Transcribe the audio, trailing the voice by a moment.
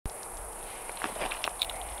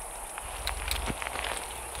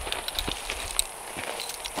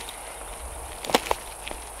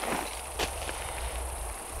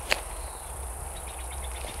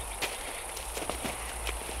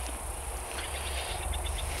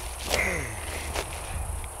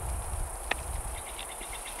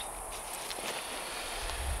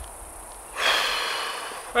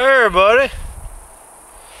Hey everybody,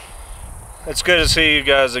 it's good to see you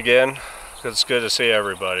guys again. It's good to see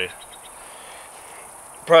everybody.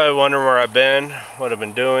 Probably wondering where I've been, what I've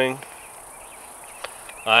been doing.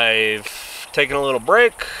 I've taken a little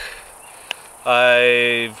break.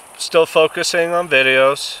 I'm still focusing on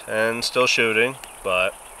videos and still shooting,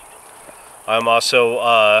 but I'm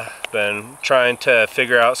also been trying to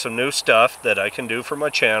figure out some new stuff that I can do for my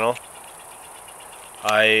channel.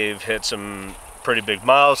 I've hit some pretty big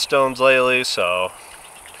milestones lately, so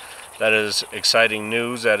that is exciting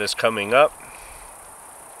news that is coming up.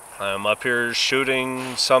 I'm up here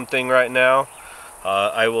shooting something right now.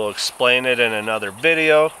 I will explain it in another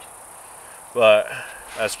video, but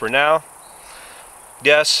as for now,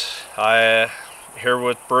 yes, I'm here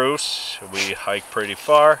with Bruce. We hiked pretty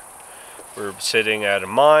far. We're sitting at a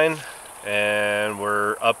mine and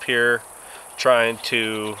we're up here trying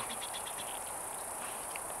to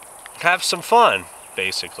have some fun,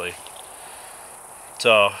 basically.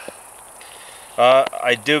 So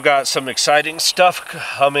I do got some exciting stuff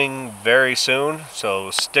coming very soon, so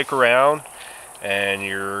stick around and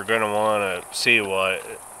you're gonna want to see what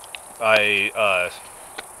you're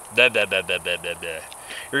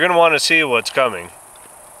gonna want to see what's coming.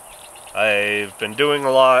 I've been doing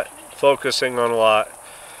a lot, focusing on a lot.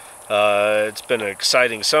 It's been an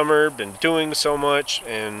exciting summer, been doing so much,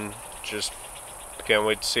 and just can't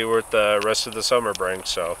wait to see what the rest of the summer brings.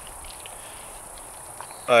 So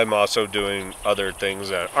I'm also doing other things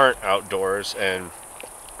that aren't outdoors and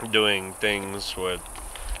doing things with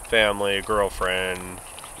family, girlfriend,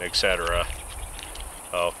 etc.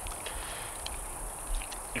 So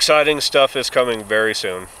exciting stuff is coming very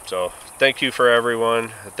soon. So thank you for everyone.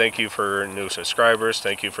 Thank you for new subscribers.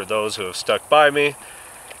 Thank you for those who have stuck by me.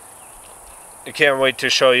 I can't wait to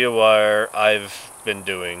show you what I've been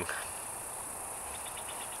doing.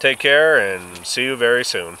 Take care and see you very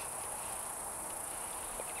soon.